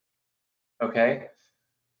partnership, okay,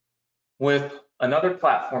 with another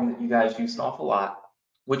platform that you guys use an awful lot,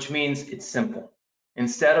 which means it's simple.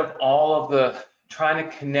 Instead of all of the trying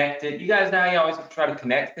to connect it, you guys now, you always have to try to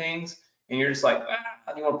connect things, and you're just like,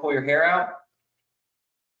 you want to pull your hair out?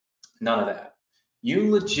 None of that. You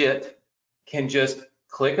legit can just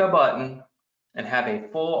click a button and have a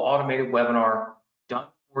full automated webinar done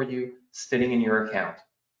for you sitting in your account.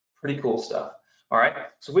 Pretty cool stuff. All right,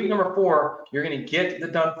 so week number 4, you're going to get the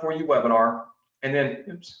done for you webinar, and then,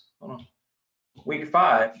 oops, hold on. Week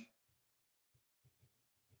 5,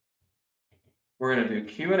 we're going to do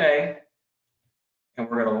Q&A, and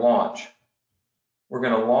we're going to launch. We're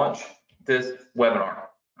going to launch this webinar.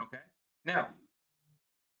 Okay. Now,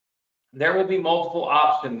 there will be multiple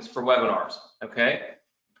options for webinars. Okay.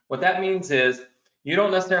 What that means is you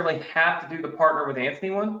don't necessarily have to do the partner with Anthony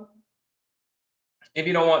one if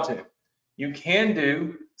you don't want to. You can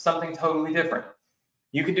do something totally different.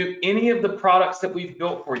 You can do any of the products that we've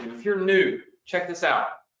built for you. If you're new, check this out.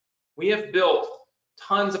 We have built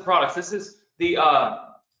tons of products. This is the,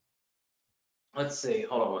 let's see,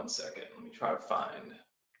 hold on one second. Let me try to find.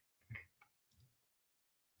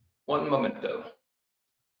 One moment though.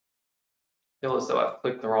 Feel as though I've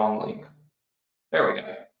clicked the wrong link. There we go.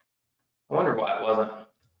 I wonder why it wasn't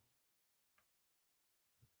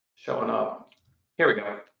showing up. Here we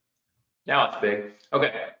go. Now it's big.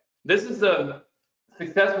 Okay, this is the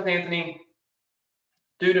Success with Anthony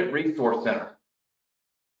Student Resource Center.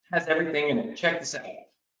 Has everything in it. Check this out.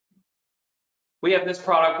 We have this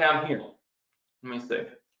product down here. Let me see.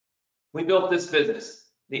 We built this business,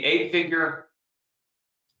 the 8-figure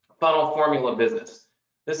funnel formula business.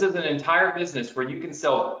 This is an entire business where you can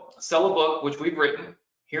sell a book, which we've written.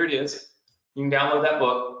 Here it is. You can download that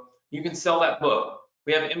book. You can sell that book.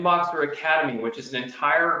 We have Inboxer Academy, which is an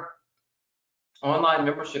entire online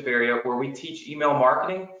membership area where we teach email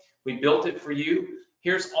marketing. We built it for you.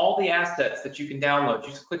 Here's all the assets that you can download.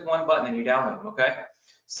 You just click one button and you download them, okay?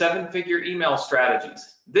 7-figure email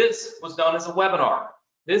strategies. This was done as a webinar.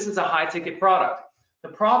 This is a high-ticket product. The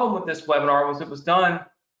problem with this webinar was it was done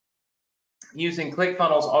using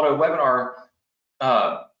ClickFunnels auto webinar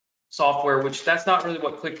software, which that's not really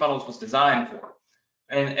what ClickFunnels was designed for.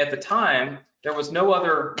 And at the time, there was no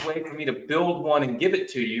other way for me to build one and give it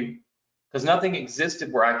to you because nothing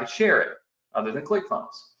existed where I could share it other than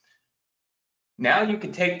ClickFunnels. Now you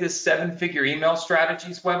can take this 7-figure email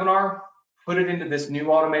strategies webinar, put it into this new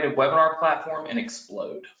automated webinar platform and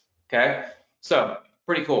explode, okay? So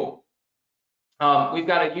pretty cool. We've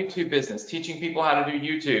got a YouTube business, teaching people how to do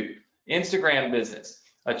YouTube, Instagram business,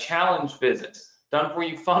 a challenge business, done for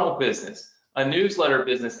you funnel business, a newsletter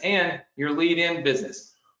business, and your lead in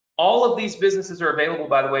business. All of these businesses are available,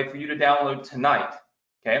 by the way, for you to download tonight.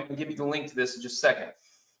 Okay, I'm gonna give you the link to this in just a second.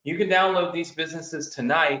 You can download these businesses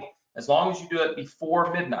tonight as long as you do it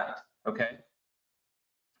before midnight, okay?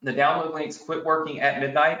 The download links quit working at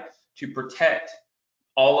midnight to protect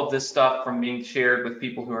all of this stuff from being shared with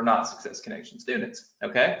people who are not Success Connection students,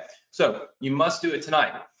 okay? So you must do it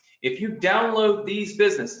tonight. If you download these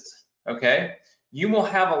businesses, okay, you will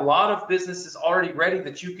have a lot of businesses already ready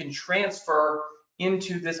that you can transfer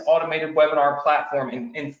into this automated webinar platform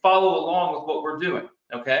and follow along with what we're doing,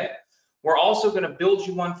 okay? We're also going to build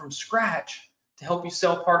you one from scratch to help you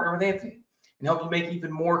sell Partner with Anthony and help you make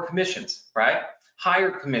even more commissions, right?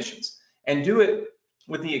 Higher commissions, and do it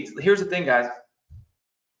with here's the thing, guys.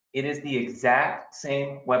 It is the exact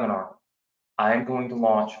same webinar I am going to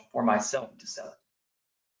launch for myself to sell it.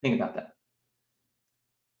 Think about that.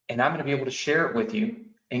 And I'm going to be able to share it with you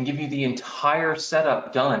and give you the entire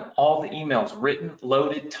setup done, all the emails written,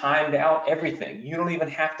 loaded, timed out, everything. You don't even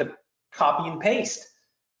have to copy and paste.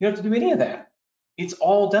 You don't have to do any of that. It's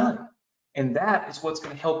all done. And that is what's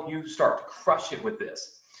going to help you start to crush it with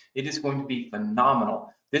this. It is going to be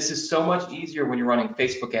phenomenal. This is so much easier when you're running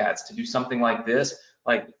Facebook ads to do something like this.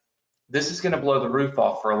 Like, this is going to blow the roof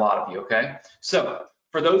off for a lot of you, okay? So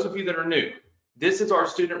for those of you that are new, this is our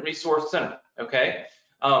Student Resource Center, okay?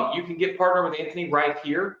 You can get Partner with Anthony right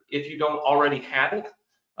here if you don't already have it.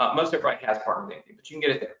 Most everybody has Partner with Anthony, but you can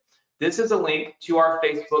get it there. This is a link to our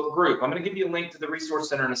Facebook group. I'm going to give you a link to the Resource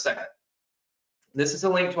Center in a second. This is a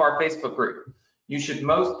link to our Facebook group. You should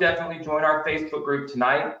most definitely join our Facebook group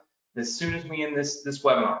tonight as soon as we end this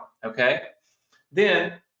webinar, okay?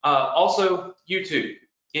 Then also YouTube.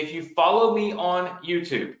 If you follow me on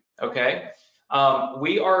YouTube, okay,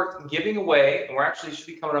 we are giving away, and we're actually should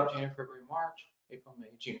be coming up January, February, March, April, May,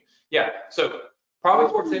 June. Yeah, so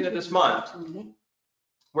probably towards the end of this month,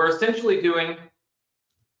 we're essentially doing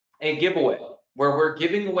a giveaway where we're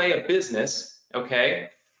giving away a business, okay,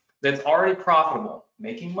 that's already profitable,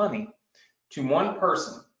 making money, to one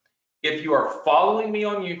person. If you are following me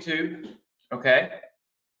on YouTube, okay,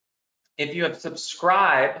 if you have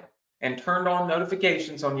subscribed and turned on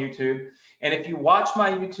notifications on YouTube, and if you watch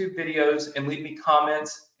my YouTube videos and leave me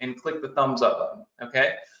comments and click the thumbs up button,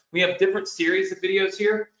 okay? We have different series of videos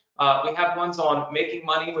here. We have ones on making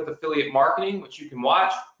money with affiliate marketing, which you can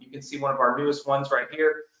watch. You can see one of our newest ones right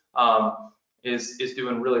here is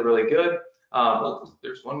doing really, really good.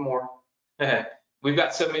 There's one more. We've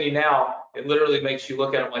got so many now, it literally makes you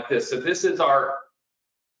look at them like this. So this is our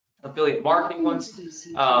affiliate marketing ones.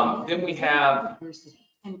 Then we have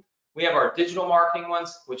our digital marketing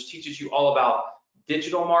ones, which teaches you all about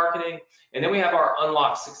digital marketing. And then we have our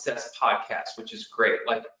Unlock Success podcast, which is great.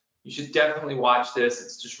 Like, you should definitely watch this.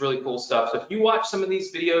 It's just really cool stuff. So if you watch some of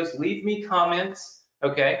these videos, leave me comments,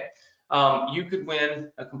 okay? You could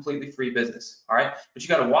win a completely free business, all right? But you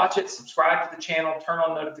got to watch it, subscribe to the channel, turn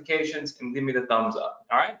on notifications, and give me the thumbs up,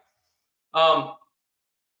 all right?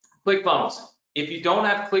 ClickFunnels. If you don't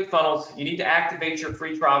have ClickFunnels, you need to activate your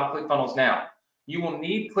free trial of ClickFunnels now. You will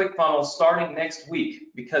need ClickFunnels starting next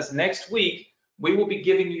week, because next week we will be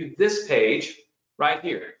giving you this page right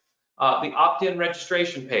here, the opt-in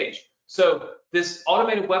registration page. So this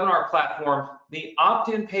automated webinar platform, the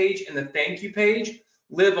opt-in page and the thank you page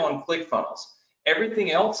live on ClickFunnels.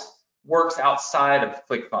 Everything else works outside of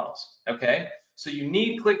ClickFunnels, okay? So you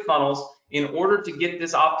need ClickFunnels in order to get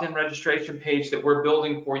this opt-in registration page that we're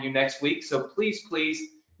building for you next week. So please, please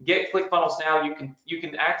get ClickFunnels now. You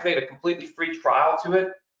can activate a completely free trial to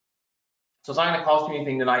it. So it's not gonna cost you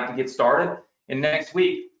anything tonight to get started. And next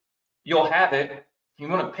week, you'll have it. You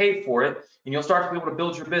wanna pay for it, and you'll start to be able to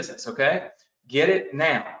build your business, okay? Get it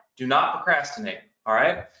now. Do not procrastinate, all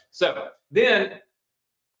right? So then,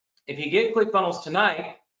 if you get ClickFunnels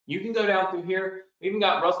tonight, you can go down through here. We even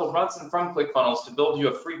got Russell Brunson from ClickFunnels to build you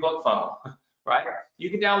a free book funnel, right? You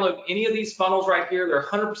can download any of these funnels right here. They're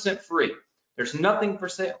 100% free. There's nothing for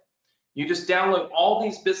sale. You just download all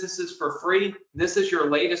these businesses for free. This is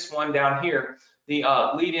your latest one down here, the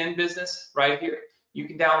lead-in business right here. You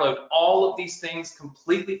can download all of these things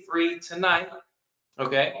completely free tonight,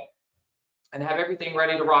 okay? And have everything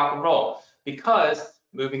ready to rock and roll, because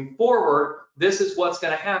moving forward, this is what's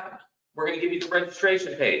going to happen. We're going to give you the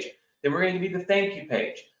registration page. Then we're going to give you the thank you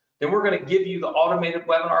page. Then we're going to give you the automated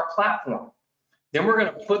webinar platform. Then we're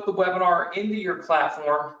going to put the webinar into your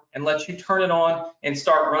platform and let you turn it on and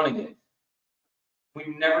start running it.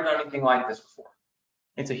 We've never done anything like this before.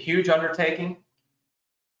 It's a huge undertaking.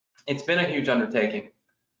 It's been a huge undertaking,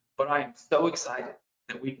 but I am so excited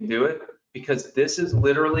that we can do it, because this is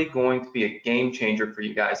literally going to be a game changer for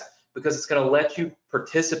you guys, because it's going to let you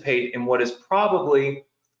participate in what is probably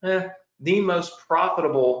the most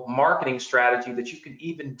profitable marketing strategy that you can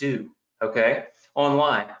even do, okay,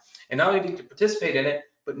 online. And not only do you get to participate in it,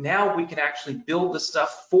 but now we can actually build the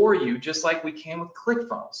stuff for you, just like we can with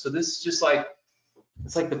ClickFunnels. So this is just like,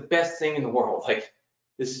 it's like the best thing in the world. Like,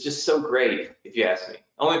 this is just so great, if you ask me.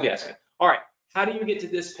 Only if you ask me. All right, how do you get to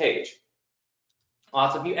this page?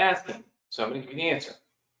 Lots of you asking, so I'm going to give you the answer.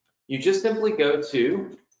 You just simply go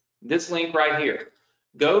to this link right here,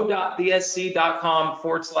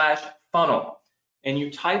 go.thsc.com/funnel, and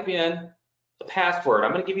you type in the password.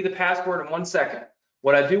 I'm going to give you the password in 1 second.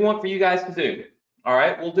 What I do want for you guys to do, all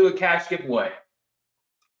right, we'll do a cash giveaway.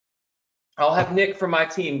 I'll have Nick from my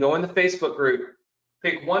team go in the Facebook group,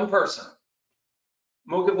 pick one person.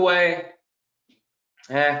 We'll give away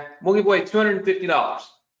 $250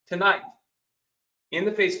 tonight in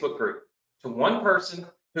the Facebook group to one person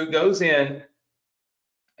who goes in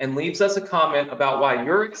and leaves us a comment about why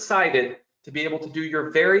you're excited to be able to do your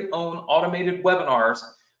very own automated webinars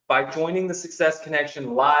by joining the Success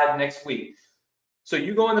Connection live next week. So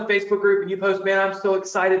you go in the Facebook group and you post, man, I'm so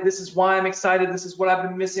excited. This is why I'm excited. This is what I've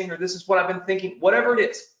been missing, or this is what I've been thinking, whatever it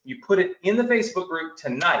is. You put it in the Facebook group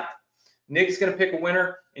tonight. Nick's going to pick a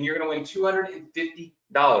winner, and you're going to win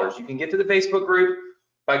 $250. You can get to the Facebook group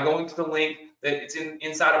by going to the link that it's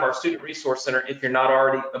inside of our Student Resource Center if you're not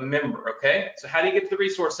already a member, okay? So how do you get to the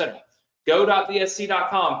Resource Center?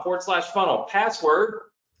 Go.thsc.com/funnel. Password,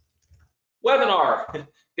 webinar.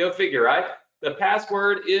 Go figure, right? The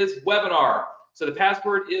password is webinar. So the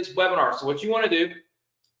password is webinar. So what you want to do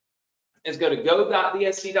is go to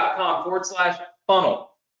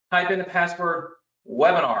go.thsc.com/funnel. Type in the password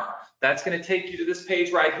webinar. That's going to take you to this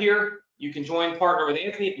page right here. You can join Partner with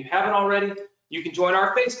Anthony if you haven't already. You can join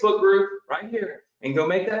our Facebook group right here and go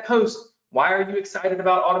make that post why are you excited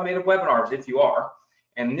about automated webinars if you are?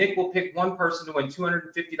 And Nick will pick one person to win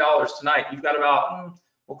 $250 tonight. You've got about,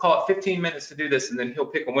 we'll call it 15 minutes to do this, and then he'll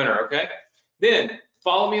pick a winner, okay? Then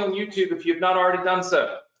follow me on YouTube if you've not already done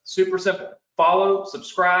so. Super simple. Follow,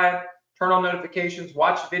 subscribe, turn on notifications,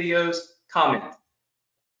 watch videos, comment.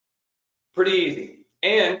 Pretty easy.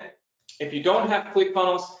 And if you don't have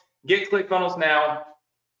ClickFunnels, get ClickFunnels now.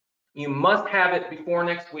 You must have it before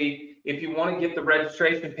next week if you want to get the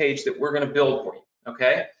registration page that we're going to build for you,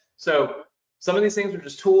 okay? So some of these things are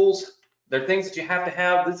just tools. They're things that you have to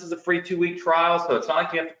have. This is a free 2-week trial, so it's not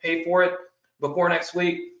like you have to pay for it before next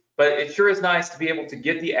week, but it sure is nice to be able to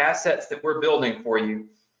get the assets that we're building for you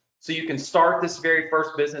so you can start this very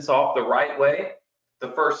first business off the right way the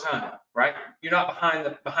first time, right? You're not behind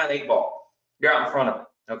the 8 ball. You're out in front of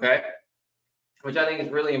it, okay? Which I think is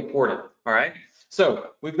really important, all right?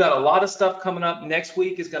 So we've got a lot of stuff coming up. Next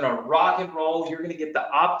week is going to rock and roll. You're going to get the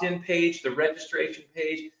opt-in page, the registration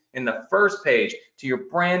page, and the first page to your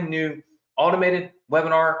brand new automated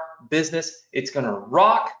webinar business. It's going to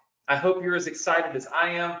rock. I hope you're as excited as I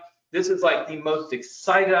am. This is like the most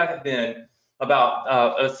excited I have been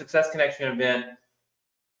about a Success Connection event,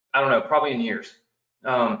 I don't know, probably in years.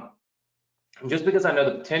 Just because I know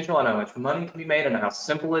the potential, I know how much money can be made, I know how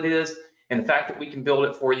simple it is, and the fact that we can build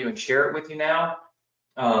it for you and share it with you now,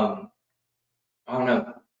 I don't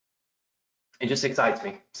know, it just excites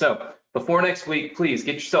me. So before next week, please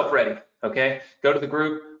get yourself ready, okay? Go to the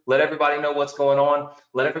group, let everybody know what's going on,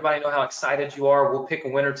 let everybody know how excited you are. We'll pick a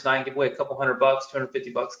winner tonight and give away a couple $100,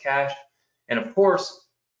 $250 cash. And of course,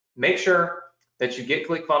 make sure that you get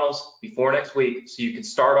ClickFunnels before next week so you can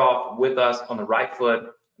start off with us on the right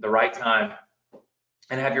foot, the right time,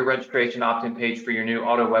 and have your registration opt-in page for your new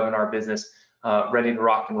auto webinar business ready to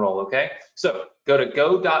rock and roll, okay? So go to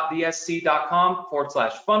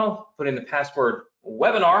go.vsc.com/funnel, put in the password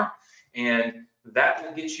webinar, and that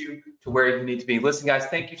will get you to where you need to be. Listen, guys,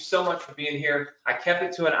 thank you so much for being here. I kept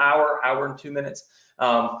it to an hour and 2 minutes.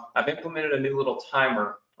 I've implemented a new little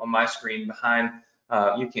timer on my screen behind,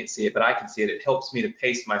 you can't see it, but I can see it. It helps me to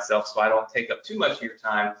pace myself so I don't take up too much of your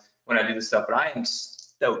time when I do this stuff, but I am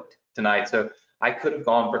stoked tonight. So I could have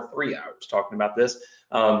gone for 3 hours talking about this.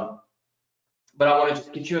 But I want to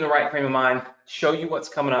just get you in the right frame of mind, show you what's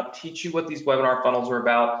coming up, teach you what these webinar funnels are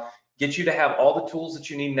about, get you to have all the tools that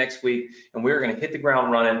you need next week, and we're going to hit the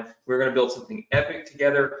ground running. We're going to build something epic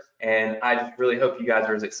together, and I just really hope you guys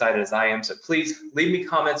are as excited as I am. So please leave me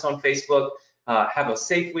comments on Facebook. Have a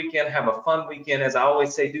safe weekend, have a fun weekend. As I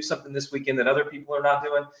always say, do something this weekend that other people are not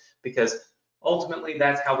doing, because ultimately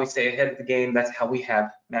that's how we stay ahead of the game. That's how we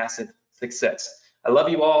have massive success. I love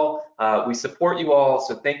you all. We support you all,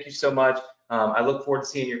 so thank you so much. I look forward to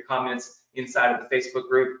seeing your comments inside of the Facebook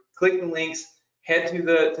group. Click the links, head to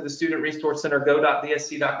the Student Resource Center,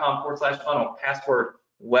 go.vsc.com/funnel, password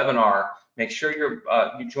webinar. Make sure you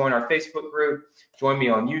join our Facebook group, join me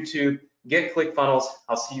on YouTube, get ClickFunnels.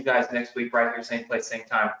 I'll see you guys next week right here, same place, same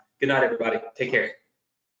time. Good night, everybody. Take care.